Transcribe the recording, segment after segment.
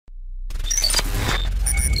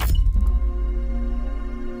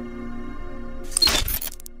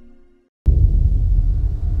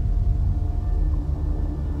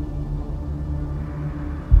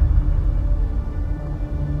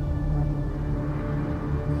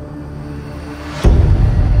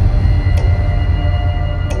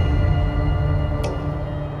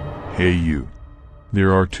Hey you.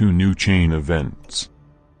 There are 2 new chain events.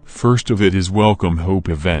 First of it is Welcome Hope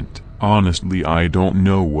event. Honestly, I don't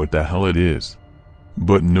know what the hell it is.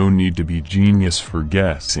 But no need to be genius for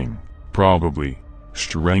guessing. Probably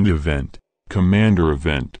Strength event, Commander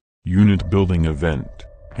event, Unit building event,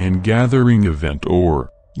 and Gathering event or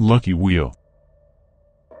Lucky Wheel.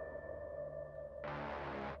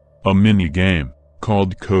 A mini-game,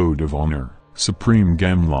 called Code of Honor, Supreme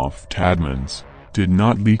Gameloft admins, did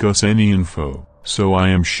not leak us any info, so I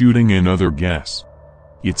am shooting another guess.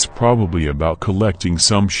 It's probably about collecting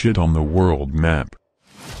some shit on the world map.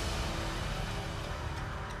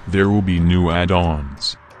 There will be new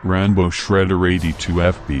add-ons, RAMBO Shredder 82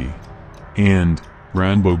 FB, and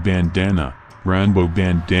RAMBO Bandana. RAMBO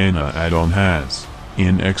Bandana add-on has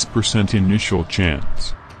an X% initial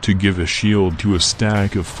chance to give a shield to a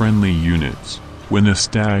stack of friendly units when a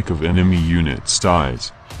stack of enemy units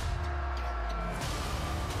dies.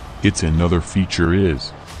 Its another feature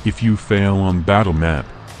is, if you fail on battle map,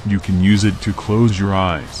 you can use it to close your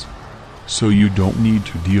eyes. So you don't need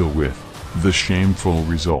to deal with the shameful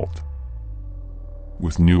result.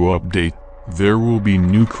 With new update, there will be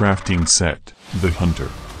new crafting set, the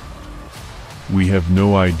Hunter. We have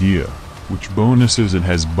no idea which bonuses it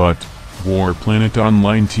has, but Warplanet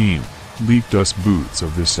Online team leaked us boots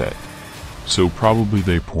of the set. So probably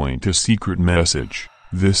they point a secret message,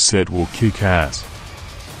 this set will kick ass.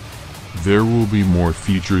 There will be more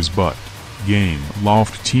features, but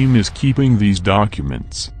Gameloft team is keeping these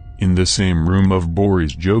documents in the same room of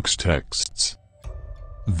Boris jokes texts.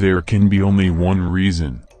 There can be only one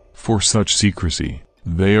reason for such secrecy.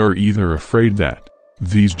 They are either afraid that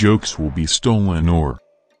these jokes will be stolen or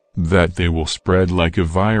that they will spread like a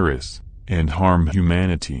virus and harm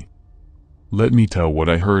humanity. Let me tell what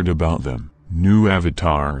I heard about them. New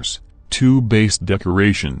avatars, 2 base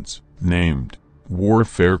decorations, named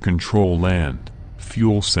Warfare Control Land,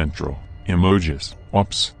 Fuel Central, emojis,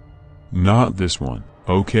 ops. Not this one,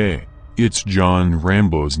 okay, it's John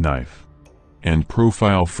Rambo's knife. And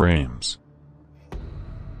profile frames.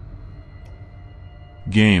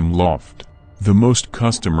 Gameloft, the most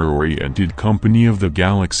customer-oriented company of the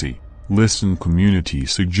galaxy, listen community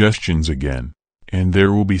suggestions again, and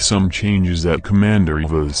there will be some changes at Commander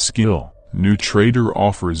Eva's skill. New trader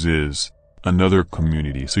offers is another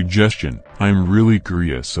community suggestion. I'm really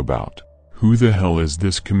curious about who the hell is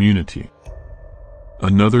this community.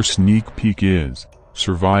 Another sneak peek is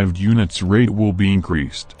survived units rate will be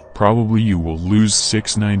increased. Probably you will lose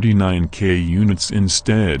 699k units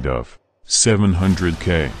instead of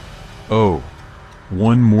 700k. Oh,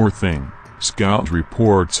 one more thing, scout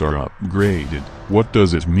reports are upgraded. What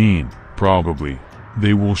does it mean? Probably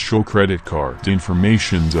they will show credit card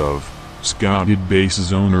informations of scouted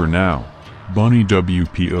base's owner now. Bunny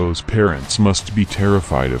WPO's parents must be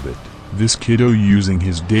terrified of it. This kiddo using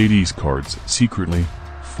his daddy's cards secretly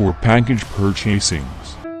for package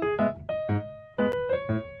purchasings.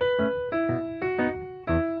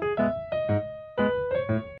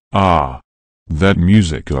 Ah, that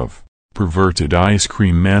music of perverted ice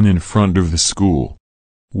cream man in front of the school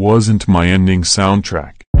wasn't my ending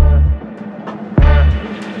soundtrack.